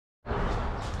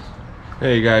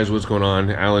Hey guys, what's going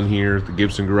on? Alan here at the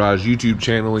Gibson Garage YouTube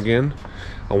channel again.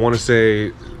 I want to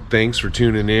say thanks for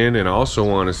tuning in, and I also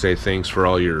want to say thanks for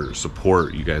all your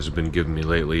support you guys have been giving me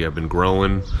lately. I've been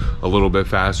growing a little bit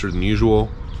faster than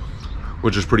usual,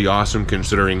 which is pretty awesome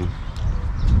considering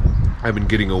I've been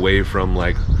getting away from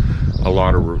like a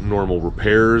lot of normal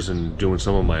repairs and doing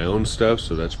some of my own stuff,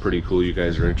 so that's pretty cool. You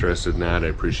guys are interested in that. I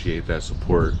appreciate that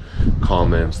support,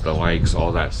 comments, the likes,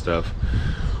 all that stuff.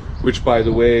 Which, by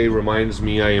the way, reminds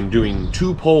me I am doing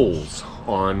 2 polls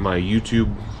on my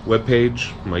YouTube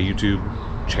webpage, my YouTube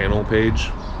channel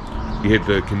page. You hit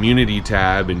the community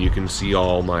tab and you can see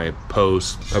all my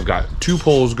posts. I've got 2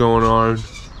 polls going on.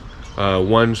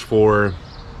 One's for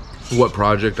what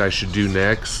project I should do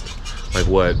next, like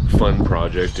what fun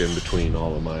project in between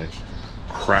all of my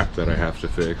crap that I have to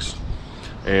fix,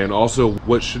 and also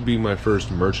what should be my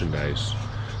first merchandise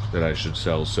that I should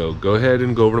sell. So go ahead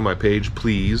and go over to my page,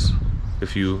 please,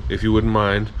 if you wouldn't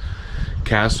mind.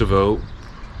 Cast a vote,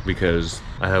 because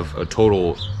I have a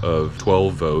total of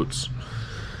 12 votes,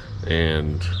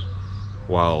 and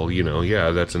while, you know,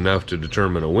 yeah, that's enough to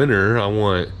determine a winner, I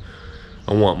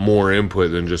want more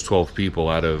input than just 12 people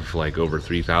out of like over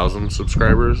 3,000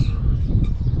 subscribers.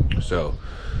 So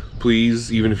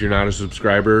please, even if you're not a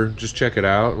subscriber, just check it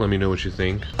out. Let me know what you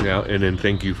think. Yeah, and then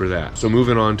thank you for that. So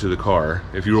moving on to the car.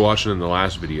 If you were watching in the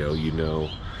last video, you know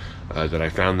that I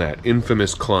found that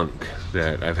infamous clunk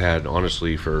that I've had,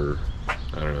 honestly, for,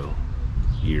 I don't know,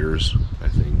 years, I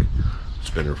think. It's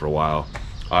been here for a while.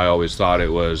 I always thought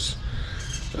it was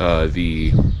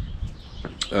the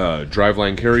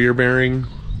driveline carrier bearing.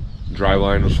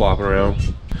 Driveline was flopping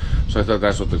around. So I thought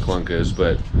that's what the clunk is,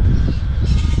 but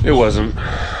it wasn't.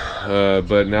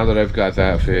 But now that I've got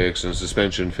that fixed and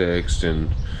suspension fixed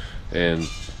and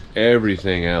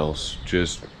everything else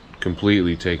just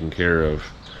completely taken care of,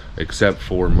 except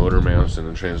for motor mounts and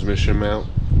the transmission mount,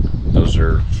 that's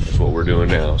what we're doing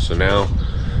now. So now,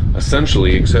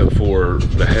 essentially, except for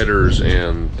the headers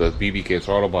and the BBK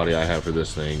throttle body I have for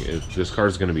this thing, this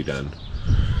car's going to be done.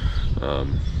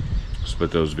 But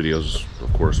those videos,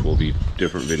 of course, will be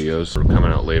different videos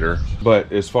coming out later.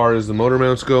 But as far as the motor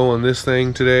mounts go on this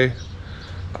thing today,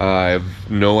 I have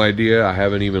no idea. I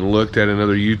haven't even looked at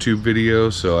another YouTube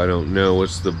video, so I don't know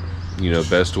what's the, you know,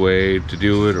 best way to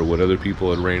do it or what other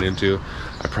people had ran into.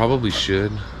 I probably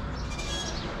should,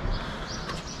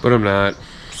 but I'm not.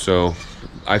 So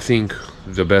I think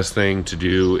the best thing to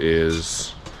do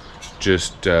is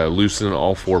just loosen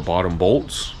all 4 bottom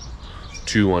bolts,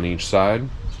 2 on each side,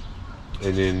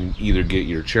 and then either get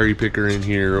your cherry picker in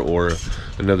here or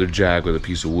another jack with a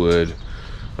piece of wood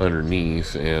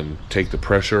underneath and take the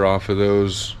pressure off of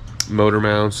those motor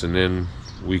mounts, and then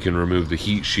we can remove the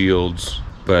heat shields,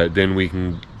 but then we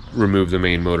can remove the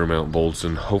main motor mount bolts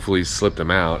and hopefully slip them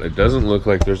out. It doesn't look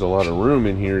like there's a lot of room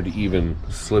in here to even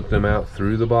slip them out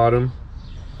through the bottom.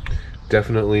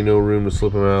 Definitely no room to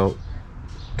slip them out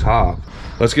top.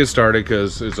 Let's get started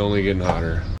because it's only getting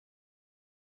hotter.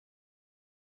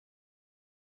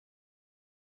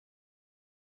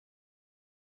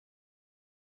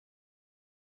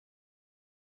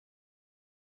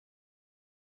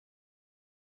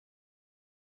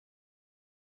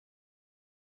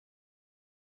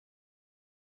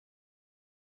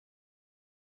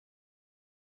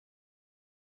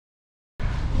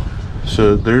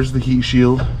 So there's the heat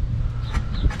shield.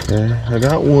 Okay, I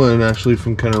got one actually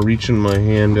from kind of reaching my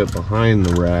hand up behind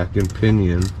the rack and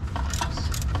pinion.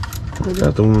 I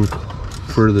got the one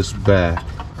furthest back.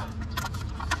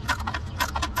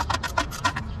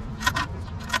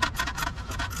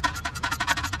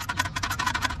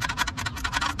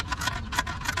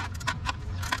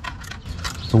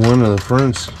 The one on the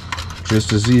front's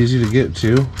just as easy to get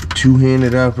to.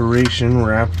 Two-handed operation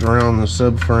wrapped around the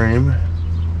subframe.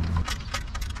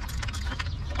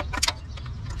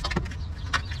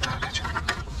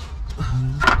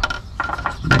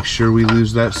 Make sure we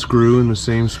lose that screw in the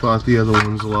same spot the other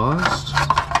one's lost.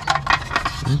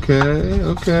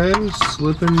 Okay,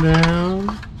 slipping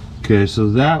down. Okay, so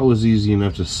that was easy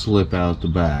enough to slip out the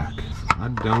back. I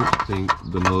don't think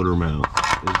the motor mount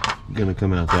is gonna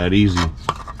come out that easy.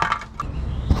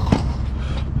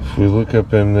 If we look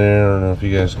up in there, I don't know if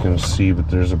you guys can see, but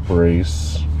there's a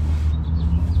brace.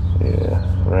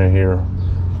 Yeah, right here.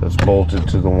 That's bolted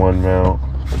to the one mount.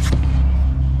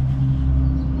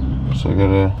 So I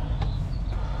gotta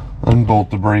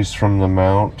unbolt the brace from the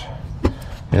mount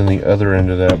and the other end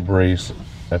of that brace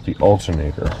at the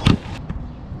alternator.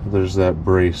 There's that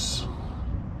brace.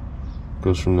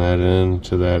 Goes from that end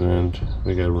to that end.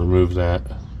 We gotta remove that.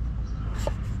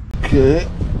 Okay,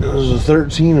 there's a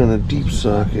 13 on a deep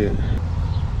socket.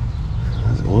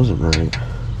 It wasn't right.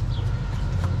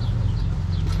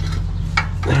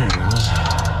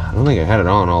 don't think I had it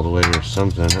on all the way or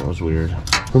something. That was weird.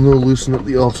 I'm gonna loosen up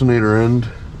the alternator end.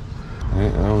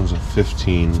 Right, that one's a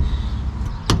 15.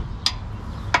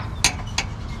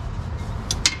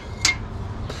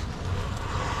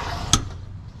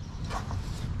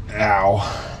 Ow.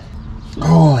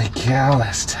 Holy cow,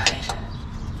 that's tight.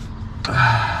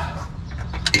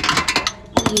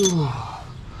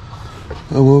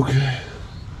 I'm okay.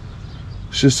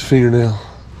 It's just a fingernail.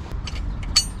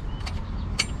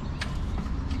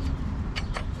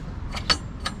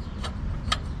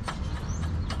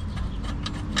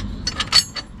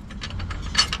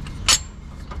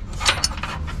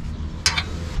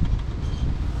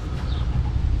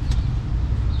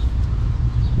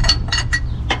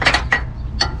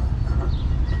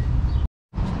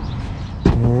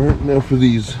 Alright, now for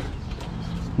these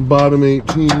bottom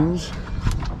 18s.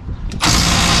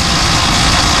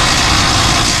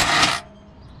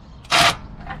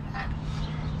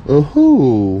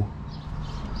 Oh,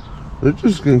 they're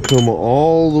just gonna come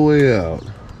all the way out.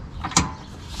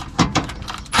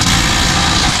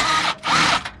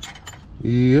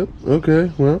 Yep, okay,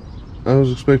 well, I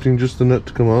was expecting just the nut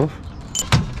to come off.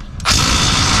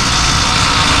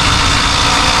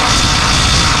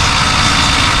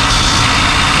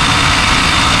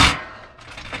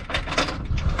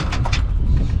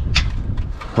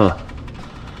 Huh.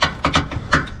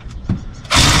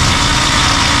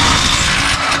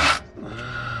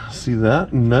 See,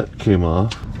 that nut came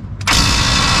off.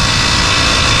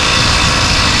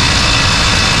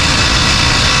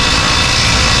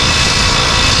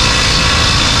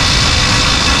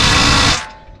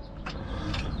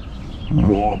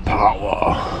 More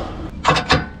power.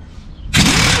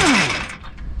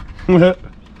 Alright,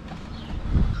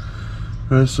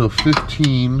 so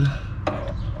 15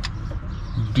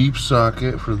 deep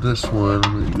socket for this one.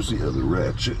 I'm gonna use the other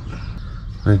ratchet.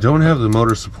 I don't have the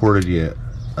motor supported yet.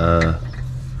 I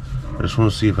just want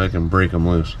to see if I can break them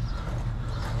loose.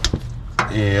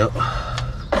 Yep.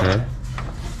 Okay.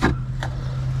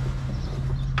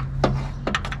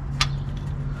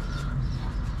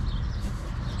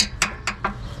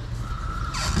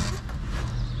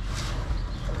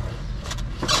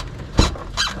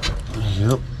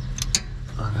 Yep.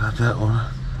 I got that one.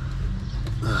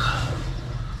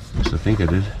 At least I think I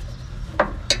did.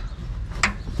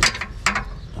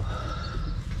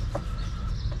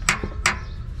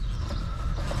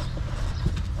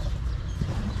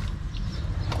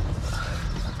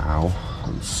 Ow,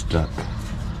 I'm stuck.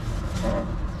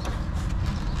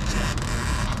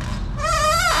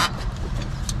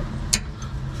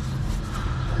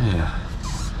 Yeah.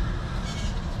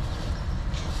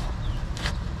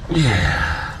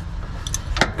 Yeah.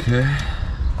 Okay.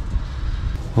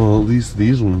 Well, at least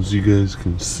these ones you guys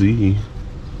can see.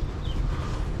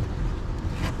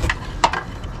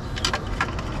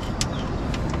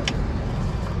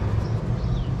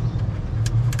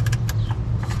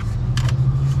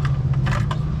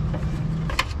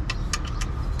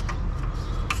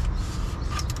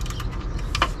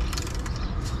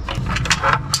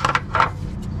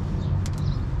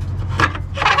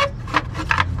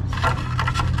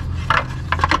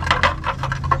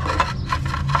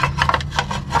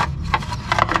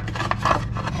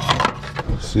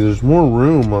 See, there's more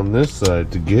room on this side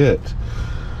to get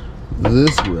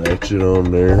this ratchet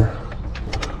on there.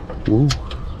 Ooh.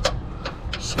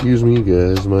 Excuse me,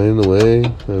 guys. Am I in the way?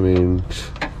 I mean...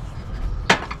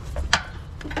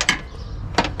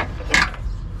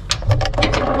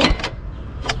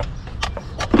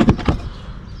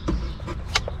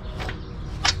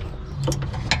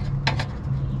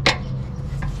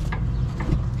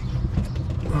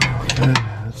 Okay,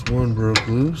 that's one broke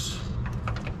loose.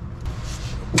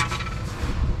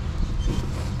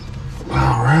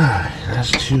 Alright,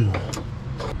 that's two.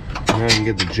 Now I can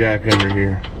get the jack under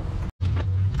here.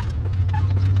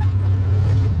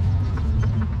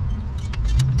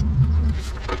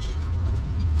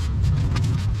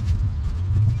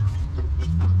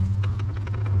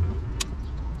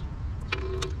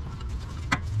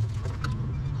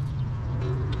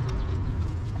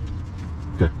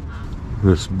 Okay,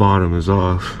 this bottom is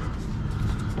off.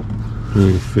 I'm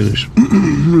gonna finish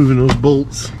moving those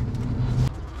bolts.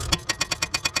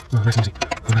 Oh, that's easy. Oh,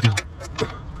 my God.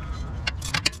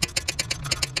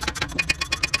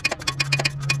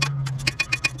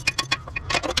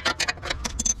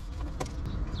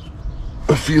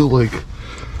 I feel like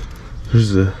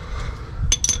there's a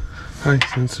high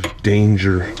sense of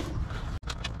danger.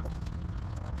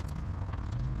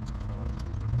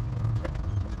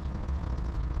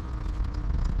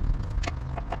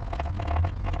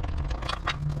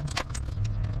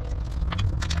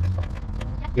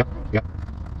 Yep.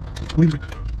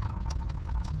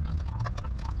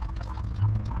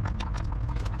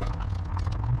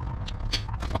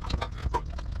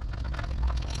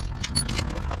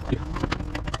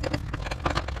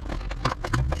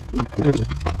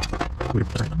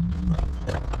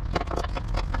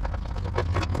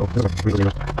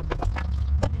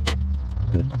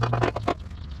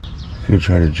 Gonna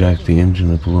try to jack the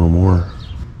engine up a little more.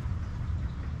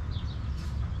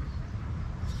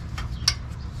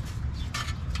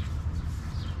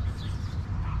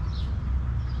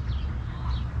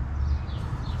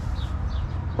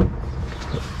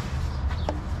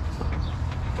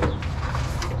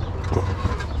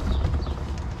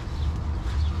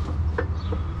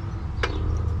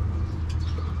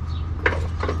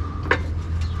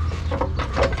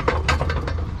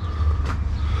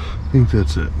 I think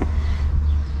that's it.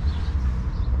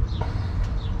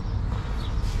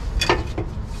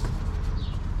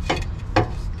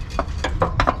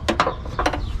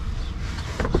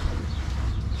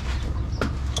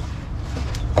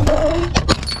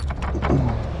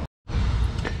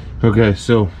 Okay,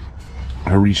 so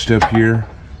I reached up here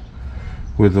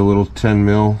with a little 10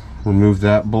 mil, removed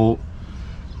that bolt,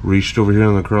 reached over here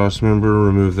on the cross member,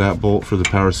 removed that bolt for the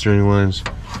power steering lines,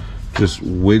 just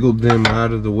wiggled them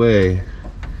out of the way,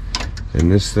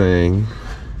 and this thing,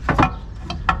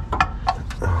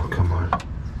 oh come on,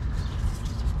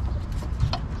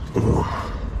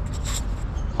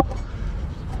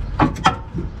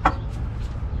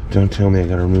 don't tell me I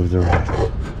gotta remove the rack.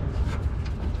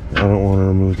 I don't want to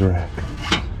remove the rack.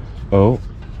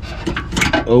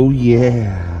 Oh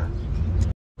yeah,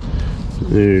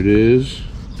 there it is.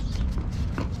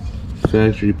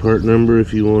 Factory part number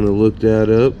if you want to look that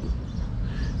up.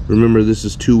 Remember, this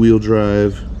is 2-wheel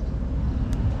drive,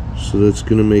 so that's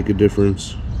gonna make a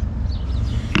difference,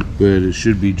 but it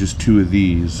should be just 2 of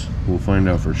these. We'll find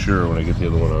out for sure when I get the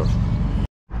other one off.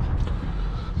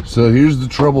 So here's the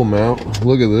trouble mount.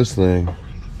 Look at this thing.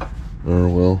 Oh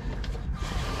well.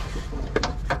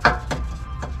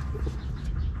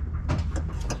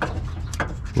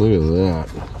 Look at that.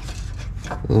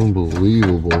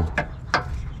 Unbelievable.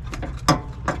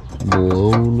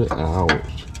 Blown out.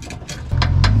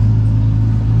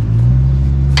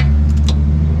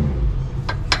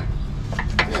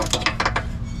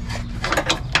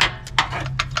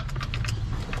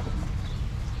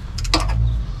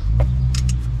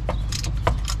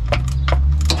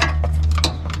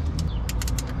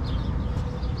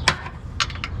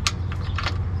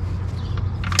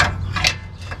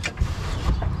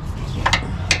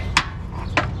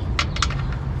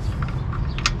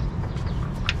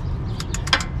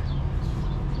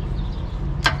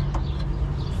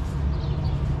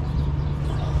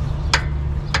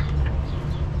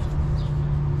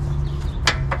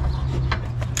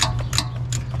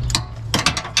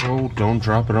 Oh, don't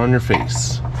drop it on your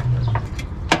face.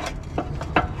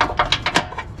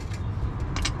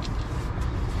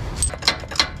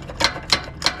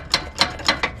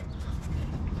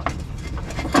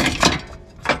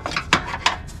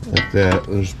 Like that.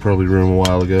 There's probably room a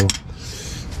while ago.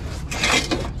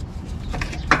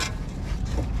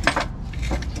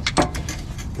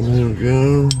 There we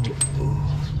go.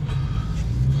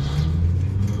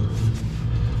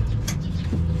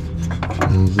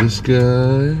 And this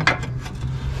guy.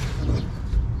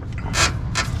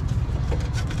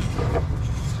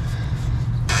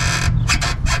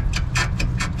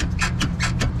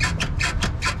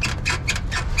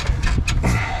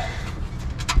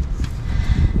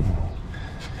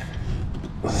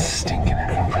 Stinking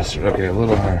compressor. Okay, a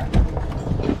little higher.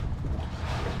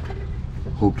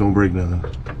 Hope don't break nothing.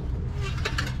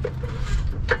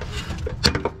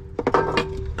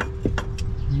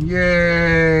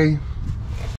 Yay!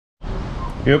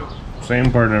 Yep,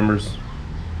 same part numbers.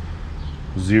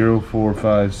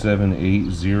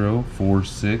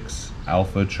 04578046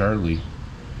 Alpha Charlie.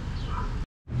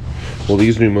 Well,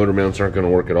 these new motor mounts aren't going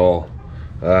to work at all.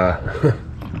 Pay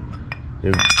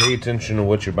attention to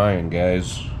what you're buying,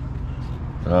 guys.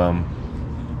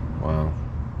 Wow.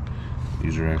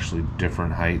 These are actually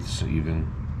different heights even.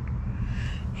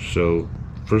 So,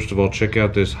 first of all, check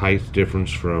out this height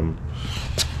difference from...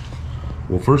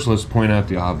 Well, first let's point out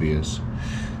the obvious.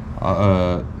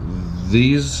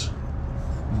 These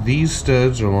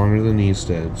studs are longer than these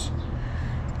studs,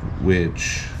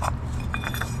 which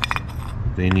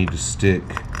they need to stick.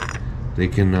 They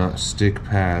cannot stick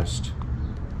past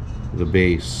the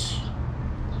base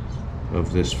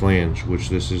of this flange, which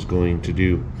this is going to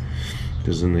do,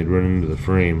 because then they'd run into the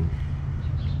frame.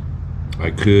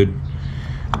 I could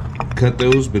cut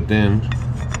those, but then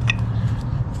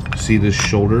see this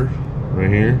shoulder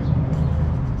right here?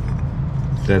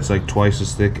 That's like twice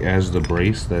as thick as the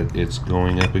brace that it's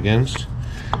going up against,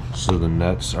 so the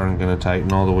nuts aren't going to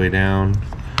tighten all the way down,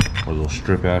 or they'll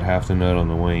strip out half the nut on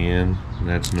the way in.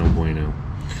 That's no bueno.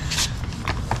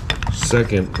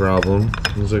 second problem.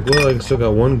 I was like, well, I still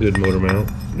got one good motor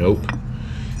mount. Nope.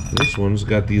 This one's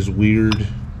got these weird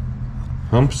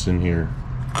humps in here.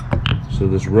 So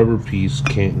this rubber piece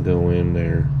can't go in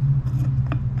there.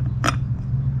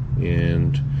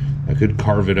 And I could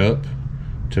carve it up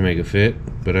to make it fit,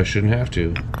 but I shouldn't have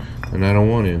to. And I don't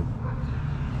want to.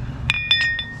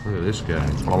 Look at this guy.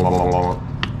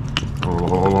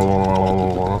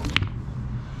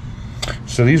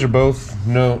 So these are both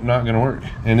not gonna work.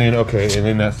 And then, okay, and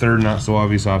then that third not so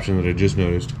obvious option that I just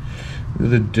noticed.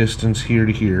 The distance here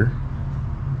to here.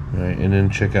 All right, and then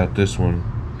check out this one.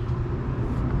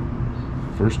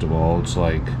 First of all, it's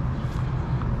like,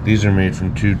 these are made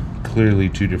from clearly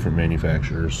two different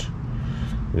manufacturers.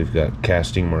 We've got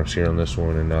casting marks here on this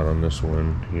one and not on this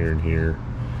one, here and here.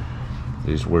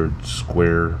 These weird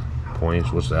square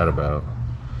points, what's that about?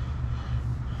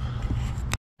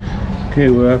 Okay,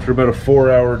 well, after about a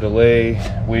 4-hour delay,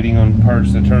 waiting on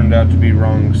parts that turned out to be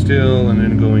wrong still, and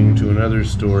then going to another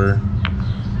store,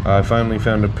 I finally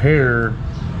found a pair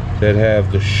that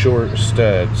have the short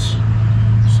studs.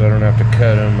 So I don't have to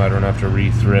cut them, I don't have to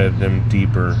rethread them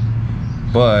deeper.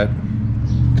 But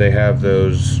they have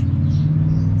those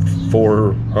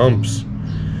 4 humps.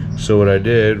 So what I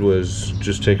did was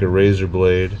just take a razor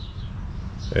blade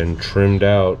and trimmed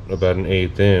out about an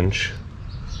 1/8 inch.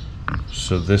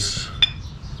 So this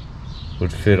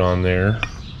would fit on there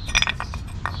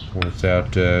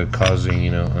without causing, you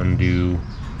know, undue,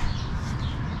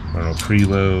 I don't know,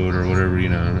 preload or whatever, you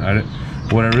know.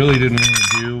 What I really didn't want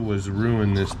to do was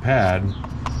ruin this pad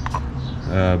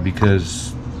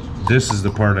because this is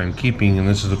the part I'm keeping and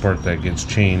this is the part that gets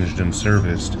changed and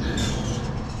serviced,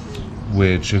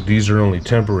 which these are only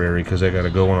temporary because I got to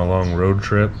go on a long road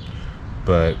trip.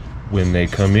 But when they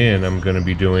come in, I'm going to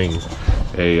be doing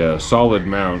a solid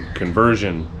mount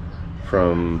conversion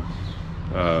from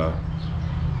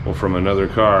from another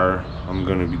car. I'm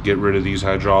going to get rid of these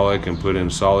hydraulic and put in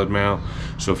solid mount.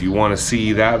 So if you want to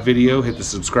see that video, hit the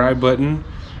subscribe button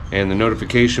and the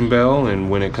notification bell, and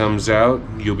when it comes out,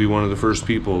 you'll be one of the first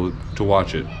people to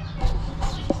watch it.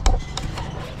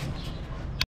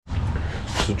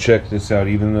 So check this out.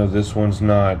 Even though this one's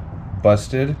not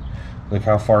busted, look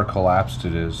how far collapsed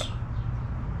it is.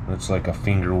 It's like a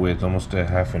finger width, almost a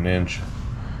 1/2 inch,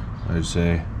 I'd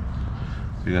say.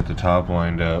 We got the top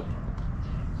lined up,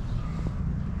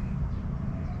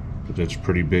 but that's a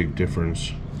pretty big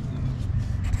difference.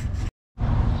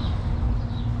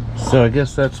 So I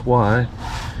guess that's why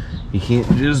you can't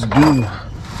just do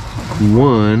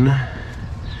one.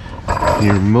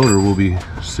 Your motor will be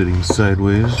sitting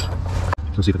sideways.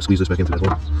 Let's see if I can squeeze this back into that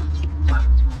hole.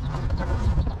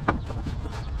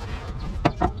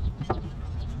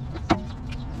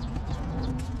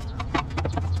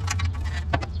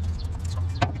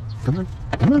 Come on,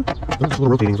 come on. Oh, it's a little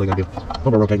rotating, so I gotta do. How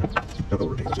about rotating? How about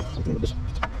rotating? Let's see. This.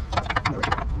 All right.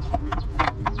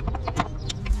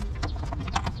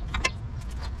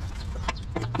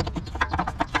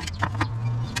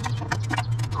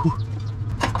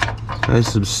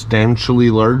 That's substantially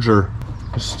larger.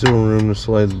 There's still room to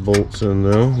slide the bolts in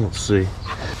though. Let's see.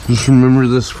 Just remember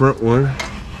this front one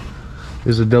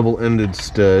is a double-ended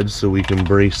stud so we can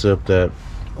brace up that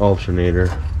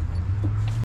alternator.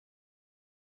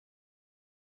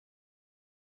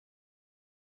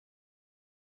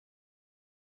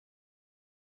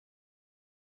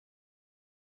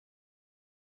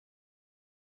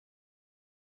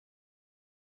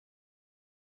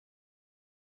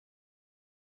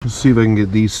 Let's see if I can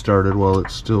get these started while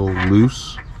it's still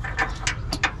loose.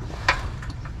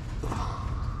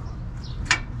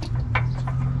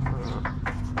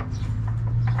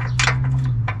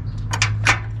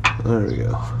 There we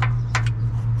go.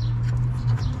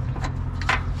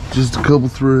 Just a couple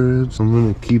threads. I'm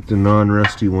gonna keep the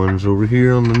non-rusty ones over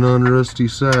here on the non-rusty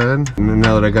side. And then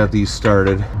now that I got these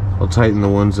started, I'll tighten the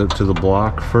ones up to the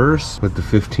block first with the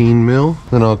 15 mil.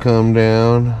 Then I'll come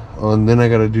down on, then I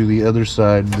gotta do the other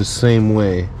side the same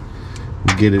way.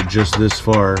 Get it just this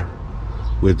far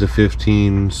with the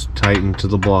 15s tightened to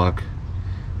the block.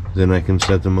 Then I can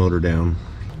set the motor down.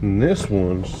 And this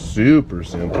one's super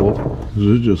simple.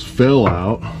 It just fell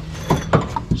out.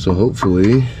 So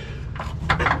hopefully,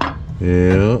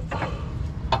 yeah,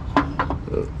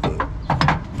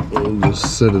 I'll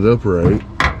just set it up right.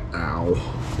 Ow.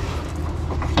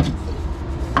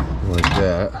 Like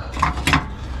that.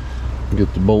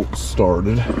 Get the bolts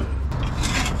started.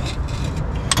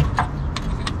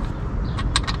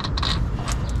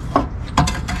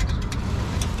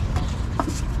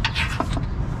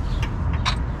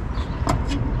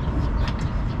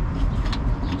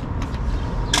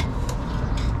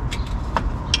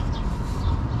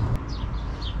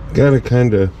 Gotta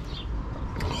kind of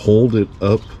hold it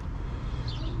up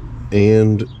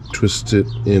and twist it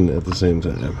in at the same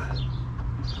time.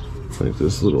 Like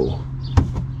this little.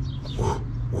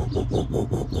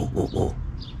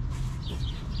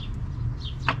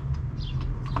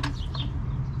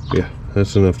 Yeah,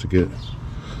 that's enough to get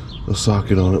a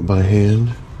socket on it by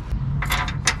hand.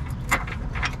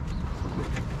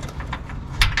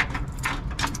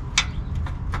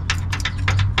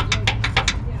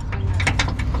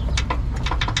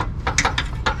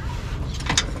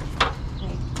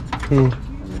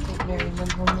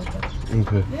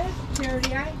 Okay.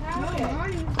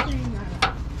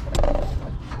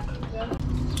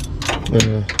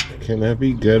 Can that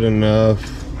be good enough?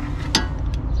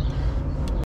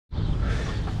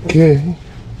 Okay.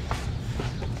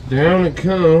 Down it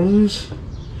comes.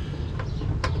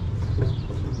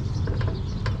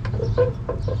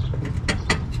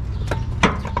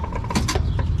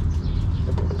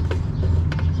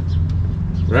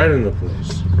 Right into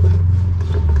place.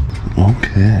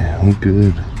 Okay, we're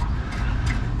good.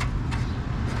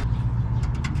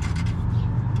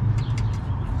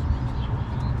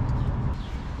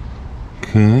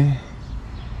 Okay,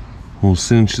 we'll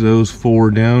cinch those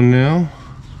 4 down now.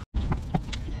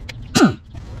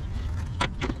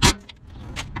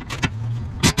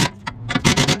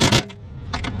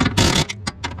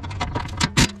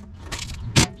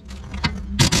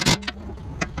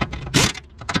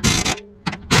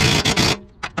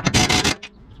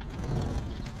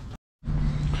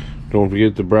 Don't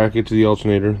forget the bracket to the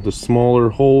alternator. The smaller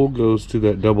hole goes to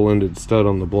that double-ended stud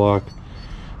on the block,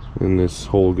 and this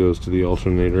hole goes to the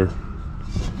alternator.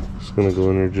 It's gonna go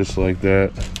in there just like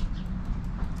that.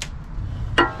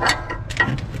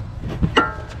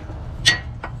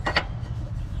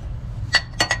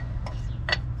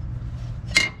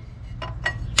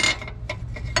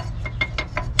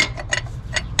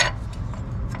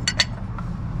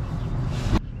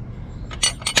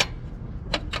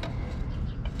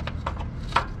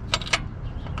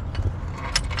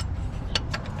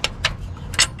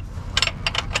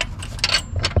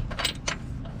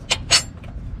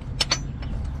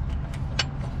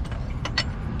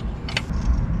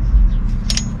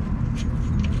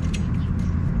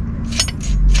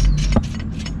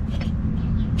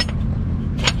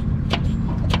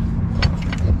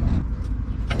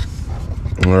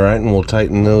 Alright, and we'll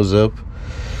tighten those up.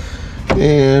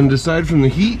 And aside from the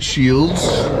heat shields,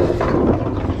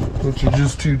 which are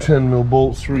just 2 10mm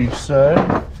bolts for each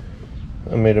side,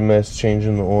 I made a mess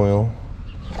changing the oil.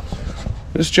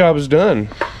 This job is done.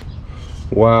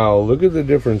 Wow, look at the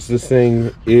difference. This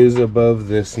thing is above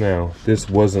this now. This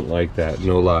wasn't like that,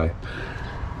 no lie.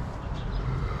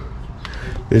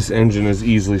 This engine is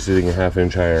easily sitting a 1/2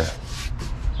 inch higher.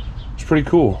 It's pretty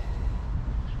cool.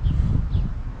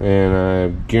 And I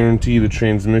guarantee the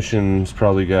transmission's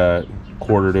probably got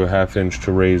 1/4 to a 1/2 inch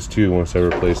to raise too once I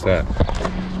replace that.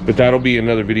 But that'll be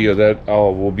another video that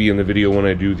will be in the video when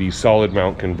I do the solid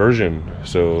mount conversion.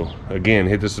 So again,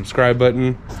 hit the subscribe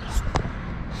button,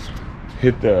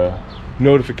 hit the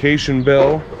notification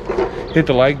bell, hit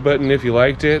the like button if you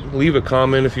liked it, leave a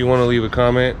comment if you want to leave a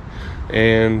comment,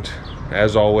 and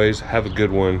as always, have a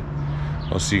good one.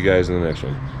 I'll see you guys in the next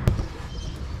one.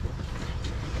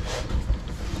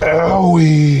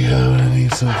 Owie, I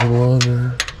need something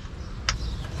longer.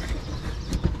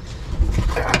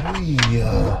 Owie.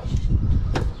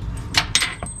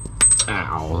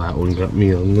 Ow, that one got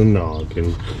me on the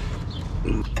noggin.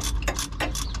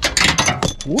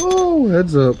 Whoa,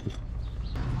 heads up.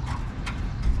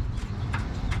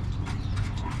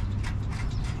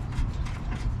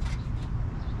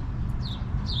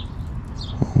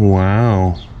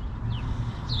 Wow.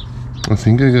 I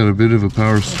think I got a bit of a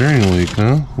power steering leak,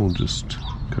 huh? We'll just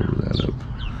cover that up.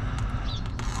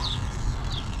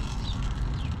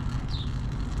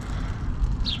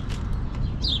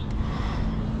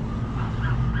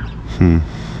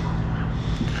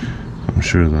 I'm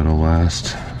sure that'll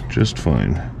last just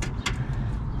fine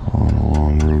on a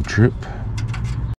long road trip.